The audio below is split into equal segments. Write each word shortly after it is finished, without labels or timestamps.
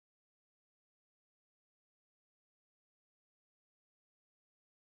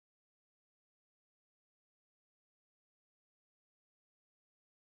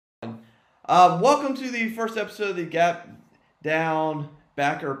Welcome to the first episode of the Gap Down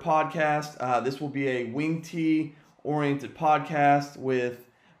Backer podcast. This will be a wing tee oriented podcast with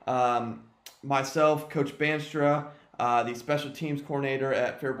myself, Coach Banstra, the special teams coordinator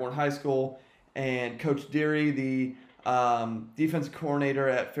at Fairborn High School, and Coach Deary, the defensive coordinator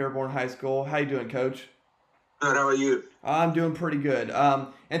at Fairborn High School. How you doing, Coach? Good. How are you? I'm doing pretty good.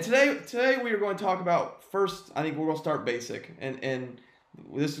 And today we are going to talk about first. I think we're going to start basic, and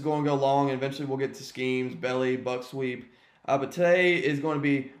this is going to go long, and eventually we'll get to schemes, belly, buck sweep. But today is going to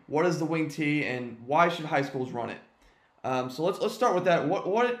be what is the wing tee and why should high schools run it. So let's start with that.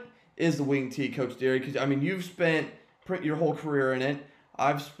 What is the wing tee, Coach Deary? Because I mean you've spent your whole career in it.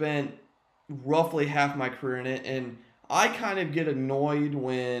 I've spent roughly half my career in it, and I kind of get annoyed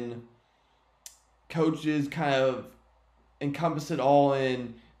when coaches kind of encompass it all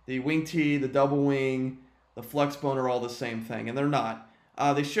in the wing tee, the double wing, the flex bone are all the same thing, and they're not.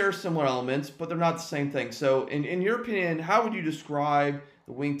 They share similar elements, but they're not the same thing. So, in your opinion, how would you describe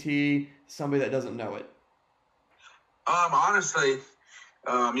the wing tee to somebody that doesn't know it? Honestly,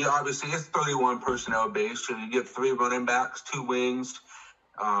 obviously it's 31 personnel base, so you get 3 running backs, 2 wings,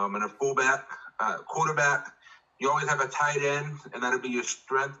 and a fullback, quarterback. You always have a tight end, and that'll be your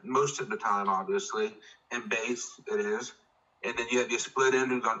strength most of the time, obviously. And base, it is. And then you have your split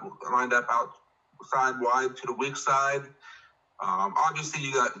end who's lined up outside wide to the weak side. Obviously,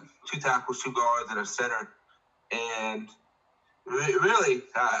 you got 2 tackles, 2 guards, and a center. And really,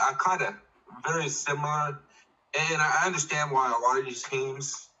 I kind of very similar. And I understand why a lot of these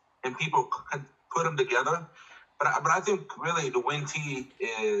teams and people can put them together. But I think really the wing tee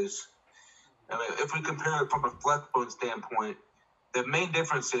is, I mean, if we compare it from a flex bone standpoint, the main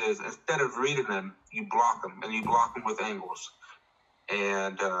difference is instead of reading them, you block them, and you block them with angles.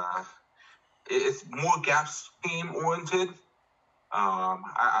 And it's more gap scheme oriented.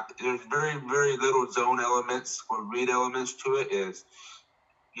 There's very, very little zone elements or read elements to it. Is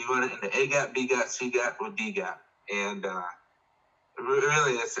you run it in the A gap, B gap, C gap, or D gap. And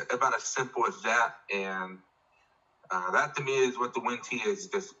really, it's about as simple as that. And that to me is what the wing tee is,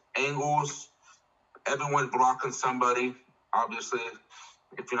 just angles. Everyone's blocking somebody, obviously,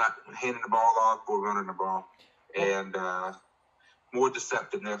 if you're not handing the ball off or running the ball. And more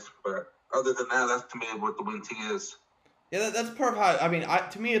deceptiveness. But other than that, that's to me what the wing tee is. Yeah, that's part of how. I mean,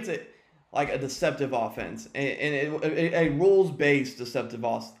 to me, it's like a deceptive offense, and a rules based deceptive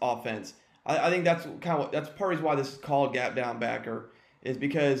offense. I think that's that's part of why this is called gap down backer is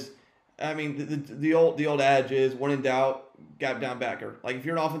because I mean the old adage is when in doubt gap down backer. Like if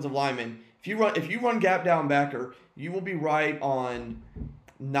you're an offensive lineman, if you run gap down backer, you will be right on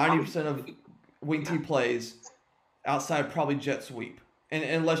 90% of wing tee plays outside probably jet sweep, and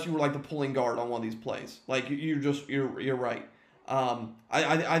unless you were like the pulling guard on one of these plays, like you're right.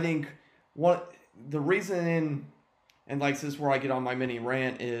 I think what the reason and like this is where I get on my mini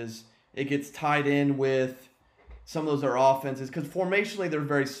rant is it gets tied in with some of those are offenses because formationally they're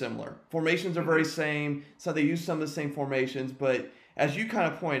very similar. Formations are very same, so they use some of the same formations. But as you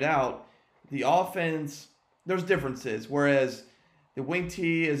kind of point out, the offense there's differences. Whereas the wing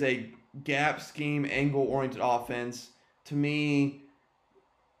tee is a gap scheme, angle oriented offense. To me,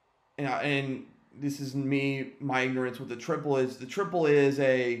 and this is my ignorance with the triple is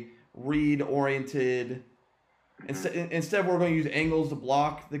a read oriented. Instead, we're going to use angles to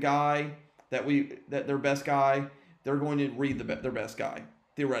block the guy that their best guy. They're going to read their best guy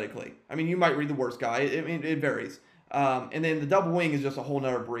theoretically. I mean, you might read the worst guy. It varies. And then the double wing is just a whole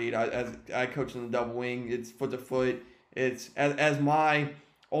nother breed. I coach in the double wing. It's foot to foot. It's as my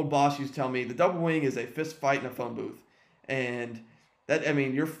old boss used to tell me, the double wing is a fist fight in a phone booth, and that I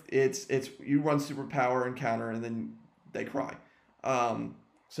mean it's you run superpower and counter, and then they cry.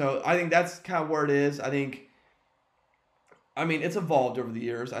 So I think that's kind of where it is. I mean, it's evolved over the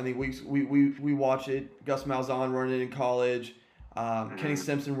years. I think we watch it. Gus Malzahn running it in college. Kenny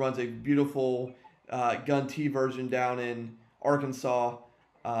Simpson runs a beautiful gun T version down in Arkansas.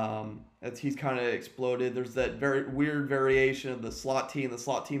 He's kind of exploded. There's that very weird variation of the slot T and the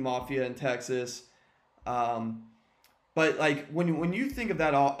slot T mafia in Texas. But like when you think of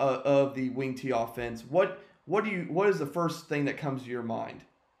that of the wing T offense, what is the first thing that comes to your mind?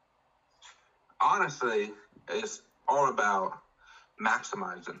 Honestly, it's all about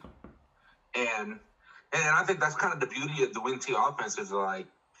maximizing. And I think that's kind of the beauty of the wing tee offense is like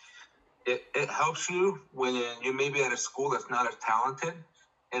it helps you when you're maybe at a school that's not as talented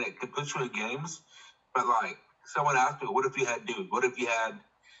and it can put you in games. But like someone asked me, what if you had dudes? What if you had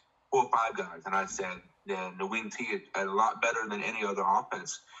 4 or 5 guys? And I said, then the wing tee is a lot better than any other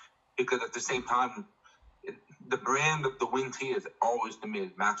offense. Because at the same time, the brand of the Wing T is always, to me,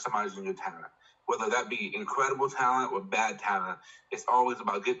 maximizing your talent. Whether that be incredible talent or bad talent, it's always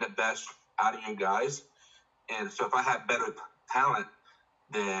about getting the best out of your guys. And so if I have better talent,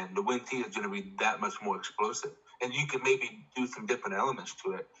 then the Wing T is going to be that much more explosive. And you can maybe do some different elements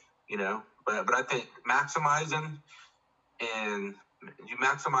to it, you know. But I think maximizing, and you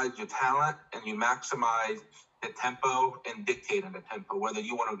maximize your talent and you maximize the tempo and dictating the tempo, whether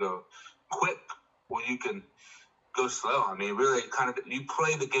you want to go quick or you can go slow. I mean, really, you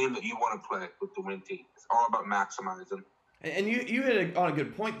play the game that you want to play with the Wing T. It's all about maximizing. And you hit on a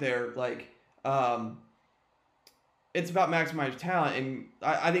good point there. Like, it's about maximizing talent, and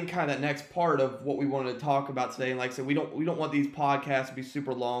I think kind of that next part of what we wanted to talk about today. And like I said, we don't want these podcasts to be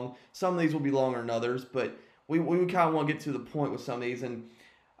super long. Some of these will be longer than others, but we kind of want to get to the point with some of these. And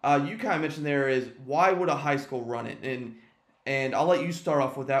you kind of mentioned there is, why would a high school run it? And I'll let you start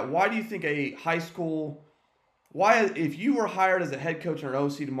off with that. Why do you think a high school? Why, if you were hired as a head coach or an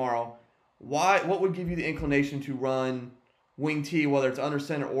OC tomorrow, what would give you the inclination to run Wing T, whether it's under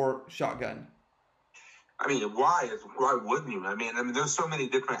center or shotgun? I mean, why wouldn't you? I mean, there's so many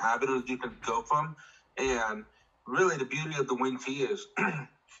different avenues you can go from, and really the beauty of the Wing T is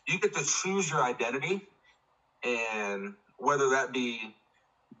you get to choose your identity, and whether that be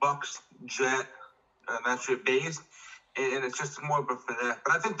Bucks, Jet, and that's your base, and it's just more of a finesse.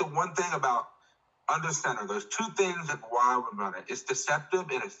 But I think the one thing about under center, there's two things that why we run it. It's deceptive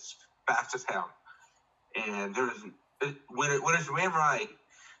and it's fast as hell. And when it's ran right,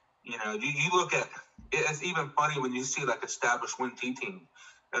 you know, you look at, it's even funny when you see like established Wing T team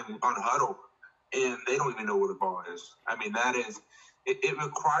on huddle, and they don't even know where the ball is. I mean, it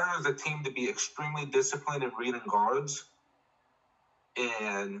requires a team to be extremely disciplined in reading guards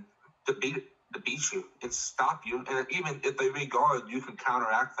and to beat you and stop you. And even if they read guard, you can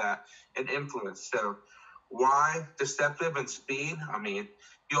counteract that and influence. So why deceptive and speed? I mean,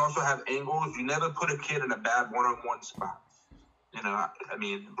 you also have angles. You never put a kid in a bad one-on-one spot. You know, I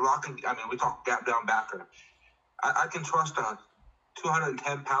mean, blocking, we talk gap down backer. I can trust a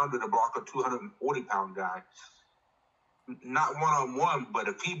 210-pounder to block a 240-pound guy. Not one-on-one, but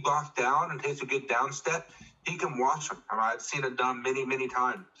if he blocks down and takes a good down step, he can watch him. I've seen it done many, many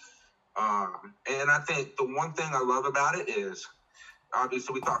times. And I think the one thing I love about it is,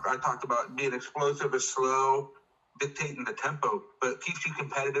 obviously I talked about being explosive or slow, dictating the tempo, but it keeps you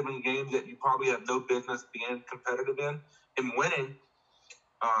competitive in games that you probably have no business being competitive in and winning.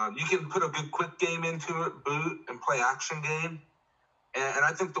 You can put a good quick game into it, boot, and play action game. And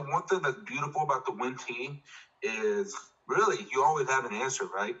I think the one thing that's beautiful about the Wing T is really you always have an answer,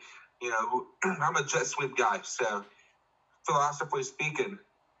 right? You know, I'm a jet sweep guy, so philosophically speaking,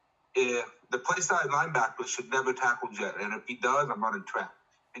 if the play side linebacker should never tackle jet, and if he does, I'm running trap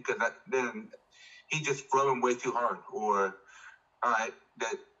because then he's just throwing way too hard. Or, all right,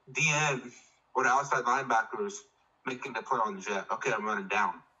 the DN or the outside linebackers making the play on jet. Okay, I'm running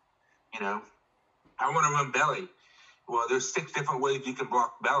down. You know, I want to run belly. Well, there's 6 different ways you can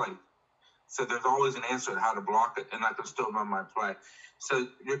block belly. So there's always an answer to how to block it, and I can still run my play. So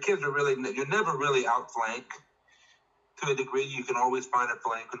your kids you're never really outflanked. To a degree, you can always find a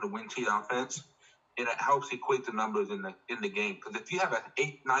flank in the Wing T offense, and it helps equate the numbers in the game. Because if you have an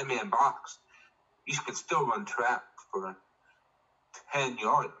 8-9 man box, you can still run trap for 10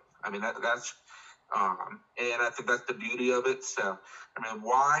 yards. I mean that's and I think that's the beauty of it. So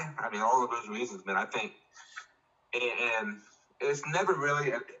why? All of those reasons, man. I think, and it's never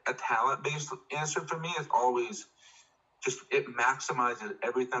really a talent based answer for me. It's always just it maximizes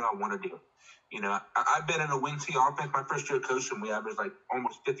everything I want to do. You know, I've been in a Wing T offense. My first year coaching, we averaged like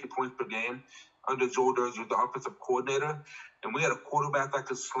almost 50 points per game under Joel Dozier, the offensive coordinator. And we had a quarterback that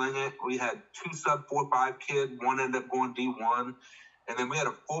could sling it. We had 2 sub 4.5 kids. One ended up going D1. And then we had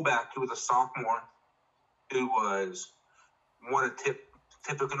a fullback who was a sophomore who was one of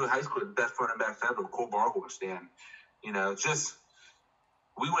typical high school best running backs ever, Cole Barhorst. And, you know, just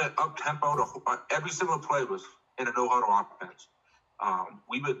we went up tempo. Every single play was in a no huddle offense.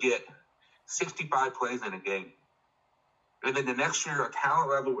 We would get 65 plays in a game. And then the next year, our talent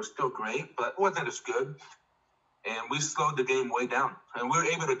level was still great, but it wasn't as good. And we slowed the game way down. And we were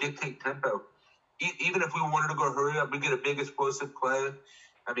able to dictate tempo. Even if we wanted to go hurry up, we get a big explosive play.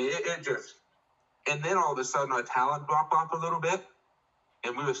 It just... And then all of a sudden, our talent dropped off a little bit,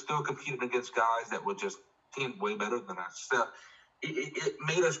 and we were still competing against guys that were just teams way better than us. So it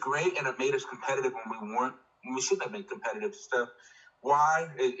made us great, and it made us competitive when we shouldn't have been competitive. So why?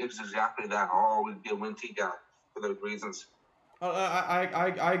 It's exactly that. I'll always be a Wing T guy for those reasons.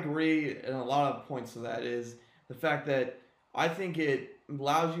 I agree, and a lot of points of that is the fact that I think it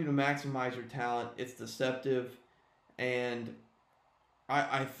allows you to maximize your talent. It's deceptive, and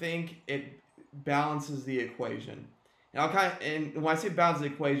I think it balances the equation. And when I say balance the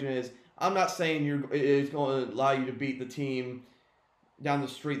equation is I'm not saying it's going to allow you to beat the team down the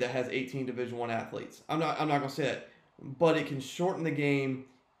street that has 18 Division One athletes. I'm not going to say that, but it can shorten the game,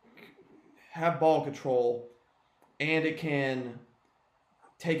 have ball control, and it can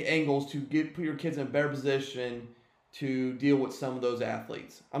take angles to put your kids in a better position to deal with some of those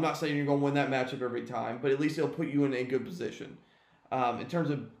athletes. I'm not saying you're going to win that matchup every time, but at least it'll put you in a good position. In terms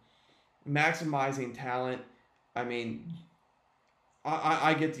of maximizing talent, I mean,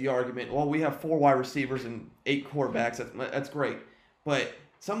 I get the argument. Well, we have 4 wide receivers and 8 quarterbacks. That's great, but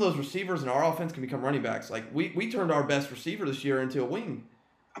some of those receivers in our offense can become running backs. Like we turned our best receiver this year into a wing.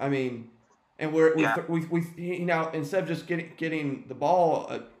 I mean, and we now instead of just getting the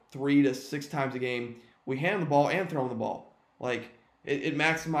ball 3 to 6 times a game, we hand him the ball and throw him the ball. Like it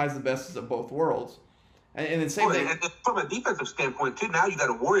maximizes the best of both worlds. And the same thing from a defensive standpoint too. Now you got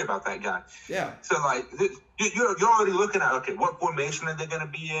to worry about that guy. Yeah. So like you're already looking at what formation are they going to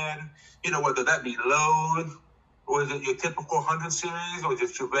be in? You know, whether that be load or is it your typical 100 series or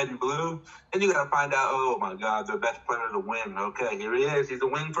just your red and blue? Then you got to find out. Oh my God, their best player is a wing. Okay, here he is. He's a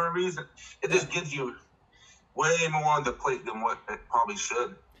wing for a reason. It just gives you way more on the plate than what it probably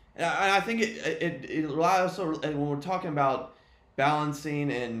should. And I think it allows. And when we're talking about balancing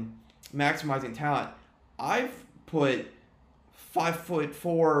and maximizing talent, I've put 5'4",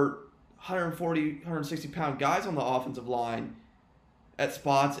 140, 160 pound guys on the offensive line at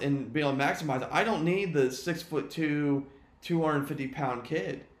spots and be able to maximize it. I don't need the 6'2", 250 pound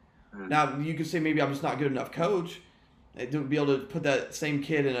kid. Mm-hmm. Now you could say maybe I'm just not good enough coach to be able to put that same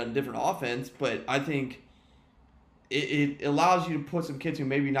kid in a different offense, but I think it allows you to put some kids who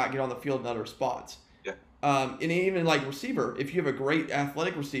maybe not get on the field in other spots. Yeah. And even like receiver, if you have a great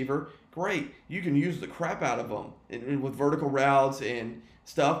athletic receiver, great. You can use the crap out of them with vertical routes and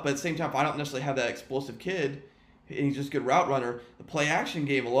stuff. But at the same time, if I don't necessarily have that explosive kid and he's just a good route runner, the play action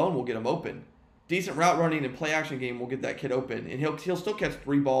game alone will get him open. Decent route running and play action game will get that kid open, and he'll still catch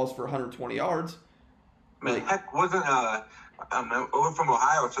 3 balls for 120 yards. I mean, heck, wasn't over from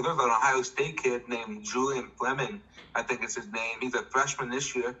Ohio? So there's an Ohio State kid named Julian Fleming. I think it's his name. He's a freshman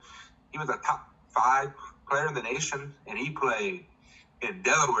this year. He was a top 5 player in the nation, and he played in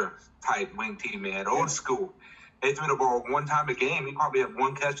Delaware type wing team, man, old school. They threw the ball 1 time a game. He probably had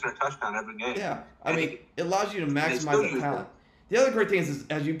 1 catch and a touchdown every game. Yeah, I mean, it allows you to maximize the talent. The other great thing is,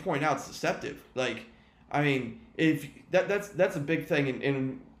 as you point out, it's deceptive. Like, I mean, if that's a big thing,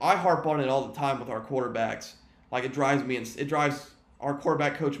 and I harp on it all the time with our quarterbacks. Like, it drives our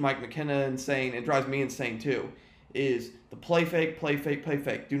quarterback coach Mike McKenna insane. It drives me insane too. Is the play fake, play fake, play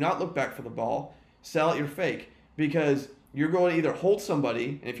fake. Do not look back for the ball. Sell it your fake, because you're going to either hold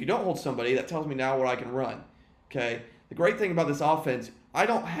somebody, and if you don't hold somebody, that tells me now where I can run. Okay? The great thing about this offense, I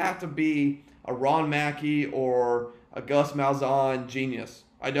don't have to be a Ron Mackey or a Gus Malzahn genius.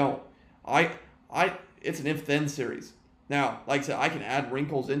 I don't. It's an if-then series. Now, like I said, I can add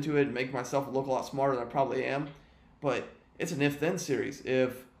wrinkles into it and make myself look a lot smarter than I probably am, but it's an if-then series.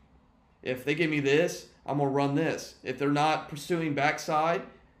 If they give me this, I'm going to run this. If they're not pursuing backside,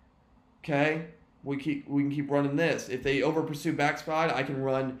 okay, we can keep running this. If they over pursue backside, I can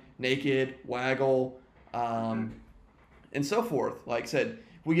run naked, waggle, and so forth. Like I said,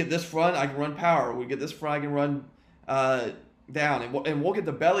 if we get this front, I can run power. We get this front, I can run down. And we'll get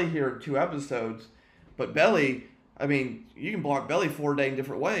to belly here in 2 episodes. But belly, I mean, you can block belly 4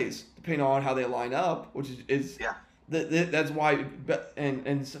 different ways, depending on how they line up, which is yeah. That's why,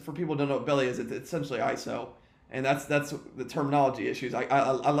 and for people who don't know what belly is, it's essentially ISO. And that's the terminology issues.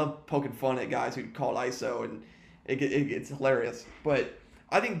 I love poking fun at guys who call it ISO, and it's hilarious. But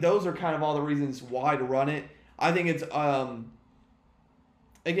I think those are kind of all the reasons why to run it. I think it's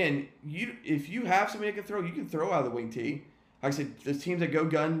again, if you have somebody that can throw, you can throw out of the wing tee. Like I said, the teams that go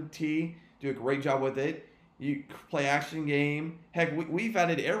gun tee do a great job with it. You play action game. Heck, we've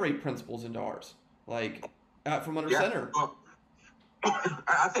added air raid principles into ours, like out from under center. Well,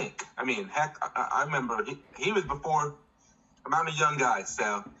 I think. I mean, heck, I remember he was before. I'm a young guy,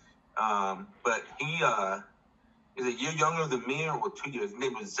 so, but he is a year younger than me, or 2 years. His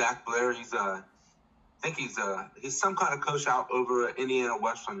name was Zach Blair. I think he's some kind of coach out over at Indiana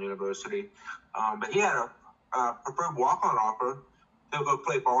Western University. But he had a preferred walk-on offer to go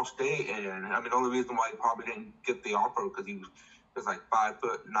play Ball State, and I mean, the only reason why he probably didn't get the offer because he was like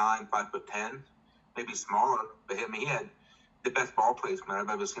 5'9", 5'10", maybe smaller. But I mean, he had the best ball placement I've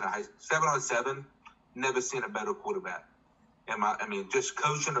ever seen.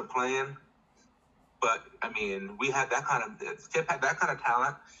 But I mean, we had that kind of Tip had that kind of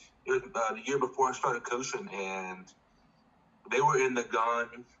talent. It was the year before I started coaching, and they were in the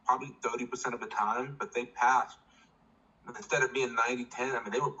gun probably 30% of the time, but they passed. Instead of being 90-10, I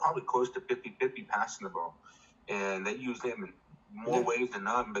mean, they were probably close to 50-50 passing the ball. And they used him in more ways than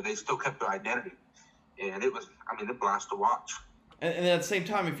none, but they still kept their identity. And it was, I mean, a blast to watch. And at the same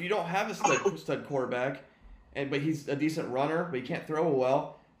time, if you don't have a stud quarterback, but he's a decent runner, but he can't throw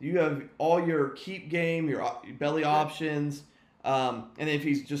well, you have all your keep game, your belly options, and if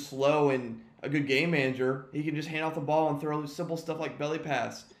he's just slow and a good game manager, he can just hand off the ball and throw simple stuff like belly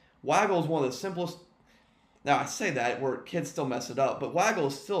pass. Waggle is one of the simplest. Now I say that where kids still mess it up, but waggle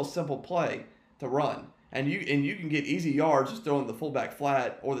is still a simple play to run, and you can get easy yards just throwing the fullback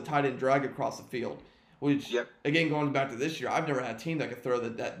flat or the tight end drag across the field. Which, again, going back to this year, I've never had a team that could throw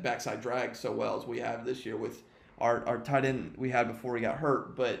that backside drag so well as we have this year with our tight end we had before he got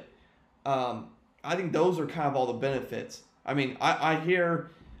hurt. But I think those are kind of all the benefits. I mean, I hear,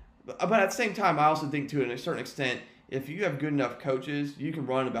 but at the same time, I also think to a certain extent, if you have good enough coaches, you can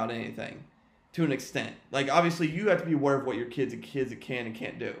run about anything to an extent. Like, obviously, you have to be aware of what your kids can and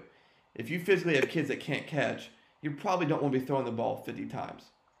can't do. If you physically have kids that can't catch, you probably don't want to be throwing the ball 50 times.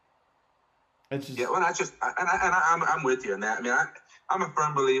 It's just, I'm with you on that. I mean, I'm a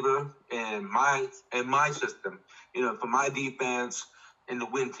firm believer in my system, for my defense and to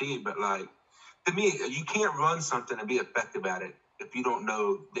win team. But like, to me, you can't run something and be effective at it if you don't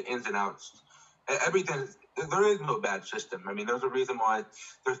know the ins and outs. Everything, there is no bad system. I mean, there's a reason why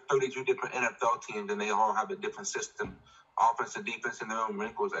there's 32 different NFL teams and they all have a different system, offense and defense, and their own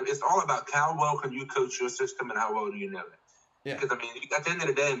wrinkles. It's all about how well can you coach your system and how well do you know it. Yeah. Because, I mean, at the end of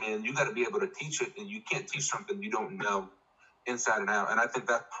the day, man, you got to be able to teach it, and you can't teach something you don't know inside and out. And I think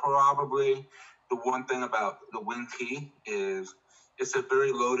that's probably the one thing about the wing T is it's a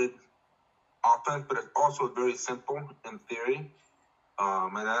very loaded offense, but it's also very simple in theory.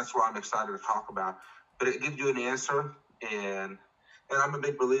 And that's why I'm excited to talk about. But it gives you an answer, and I'm a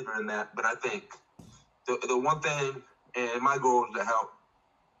big believer in that. But I think the one thing, and my goal to help,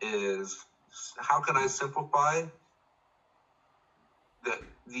 is how can I simplify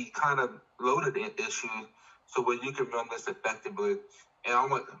the kind of loaded issue so where you can run this effectively. And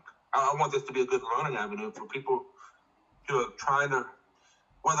I want this to be a good learning avenue for people who are trying to,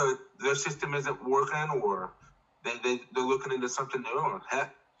 whether their system isn't working or they're looking into something new, or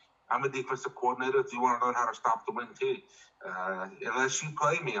heck, I'm a defensive coordinator. If you want to learn how to stop the wing T, unless you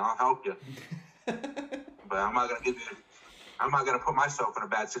play me, I'll help you. But I'm not going to put myself in a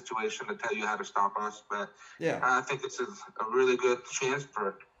bad situation to tell you how to stop us. But yeah, I think this is a really good chance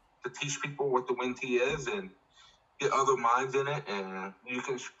to teach people what the wing T is and get other minds in it, and you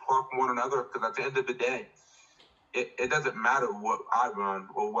can talk one another. Because at the end of the day, it doesn't matter what I run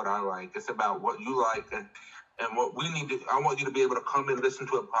or what I like. It's about what you like and what we need to. I want you to be able to come and listen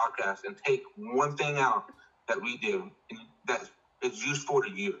to a podcast and take one thing out that we do and that is useful to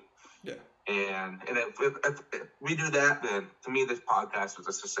you. Yeah. And if we do that, then to me, this podcast is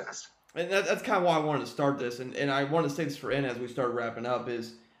a success. And that's kind of why I wanted to start this. And I wanted to say this for N as we start wrapping up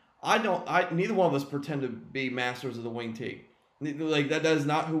is neither one of us pretend to be masters of the wing T. Like, that is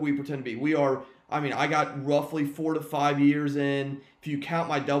not who we pretend to be. We are, I mean, I got roughly 4 to 5 years in. If you count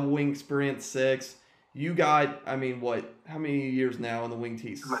my double wing experience, 6. You got, I mean, what? How many years now in the wing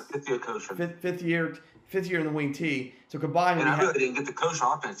T? My 5th year coaching. Fifth year in the wing T. So combined, and I really didn't get to coach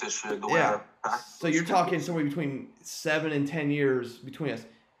offense this year. So you're talking somewhere between 7 and 10 years between us.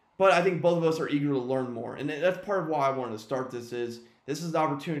 But I think both of us are eager to learn more, and that's part of why I wanted to start this. Is the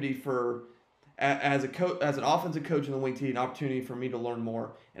opportunity for, as an offensive coach in the wing T, an opportunity for me to learn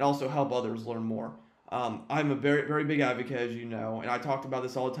more and also help others learn more. I'm a very, very big advocate, as you know, and I talked about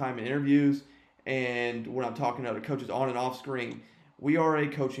this all the time in interviews and when I'm talking to other coaches on and off screen. We are a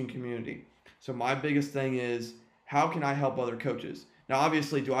coaching community. So my biggest thing is, how can I help other coaches? Now,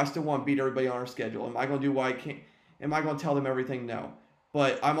 obviously, do I still want to beat everybody on our schedule? Am I going to do what I can? Am I going to tell them everything? No.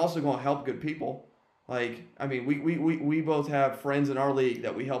 But I'm also going to help good people. Like, I mean, we both have friends in our league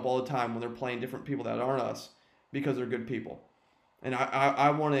that we help all the time when they're playing different people that aren't us because they're good people. And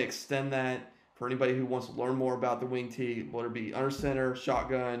I want to extend that for anybody who wants to learn more about the wing T, whether it be under center,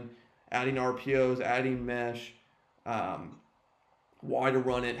 shotgun, adding RPOs, adding mesh, why to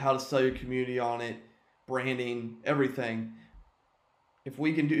run it, how to sell your community on it, branding, everything. If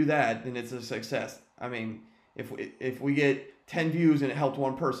we can do that, then it's a success. I mean, if we get 10 views and it helped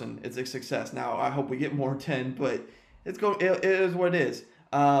one person, it's a success. Now, I hope we get more 10, but it is what it is.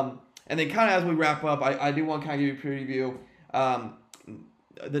 And then kind of as we wrap up, I do want to kind of give you a preview.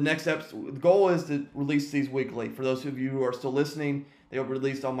 The next episode, the goal is to release these weekly. For those of you who are still listening, They'll be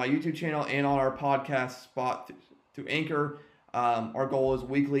released on my YouTube channel and on our podcast spot through Anchor. Our goal is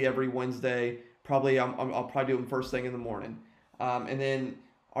weekly every Wednesday. Probably I'll probably do them first thing in the morning. And then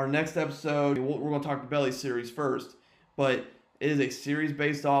our next episode, we're going to talk the Belly series first. But it is a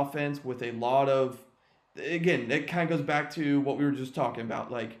series-based offense with a lot of, again, it kind of goes back to what we were just talking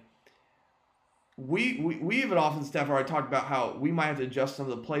about. Like, we have an offense staff where I talked about how we might have to adjust some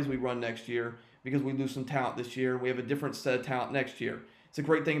of the plays we run next year because we lose some talent this year. We have a different set of talent next year. It's a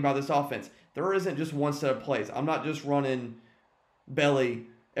great thing about this offense. There isn't just one set of plays. I'm not just running belly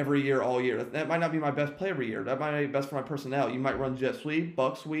every year, all year. That might not be my best play every year. That might not be best for my personnel. You might run jet sweep,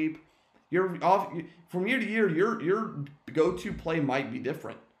 buck sweep. From year to year, your go-to play might be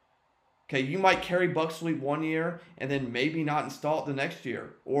different. Okay, you might carry buck sweep one year and then maybe not install it the next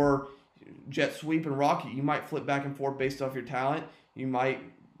year. Or jet sweep and rocky, you might flip back and forth based off your talent. You might,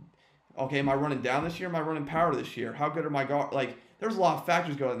 okay, am I running down this year? Am I running power this year? How good are my guard? Like, there's a lot of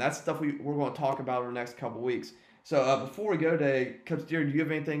factors going on. That's stuff we're going to talk about over the next couple weeks. So before we go today, Coach Deere, do you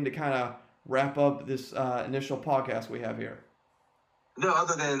have anything to kind of wrap up this initial podcast we have here? No,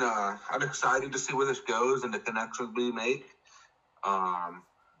 other than I'm excited to see where this goes and the connections we make.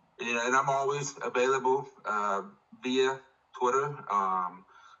 And I'm always available via Twitter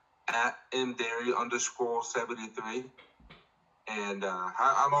at mderry_73. And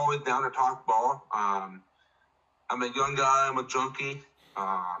I'm always down to talk ball. I'm a young guy. I'm a junkie.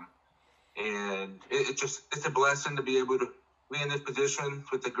 And it's a blessing to be able to be in this position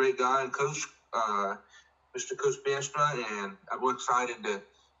with a great guy and coach, Mr. Coach Banstra, and we're excited to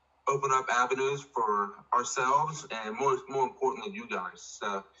open up avenues for ourselves and more importantly, you guys.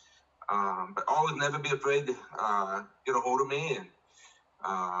 So, but always never be afraid to get a hold of me and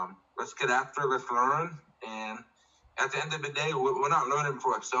let's get after it, let's learn. And at the end of the day, we're not learning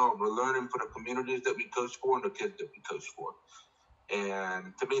for ourselves. We're learning for the communities that we coach for and the kids that we coach for.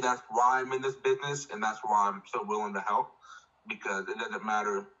 And to me, that's why I'm in this business, and that's why I'm so willing to help, because it doesn't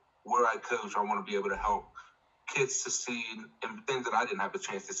matter where I coach. I want to be able to help kids succeed in things that I didn't have a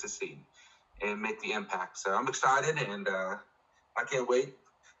chance to succeed and make the impact. So I'm excited, and I can't wait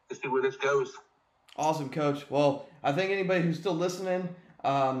to see where this goes. Awesome, Coach. Well, I think anybody who's still listening,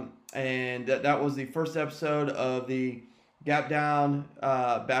 and that was the first episode of the Gap Down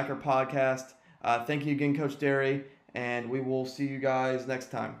Backer podcast. Thank you again, Coach Derry, and we will see you guys next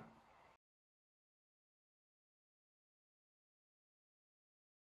time.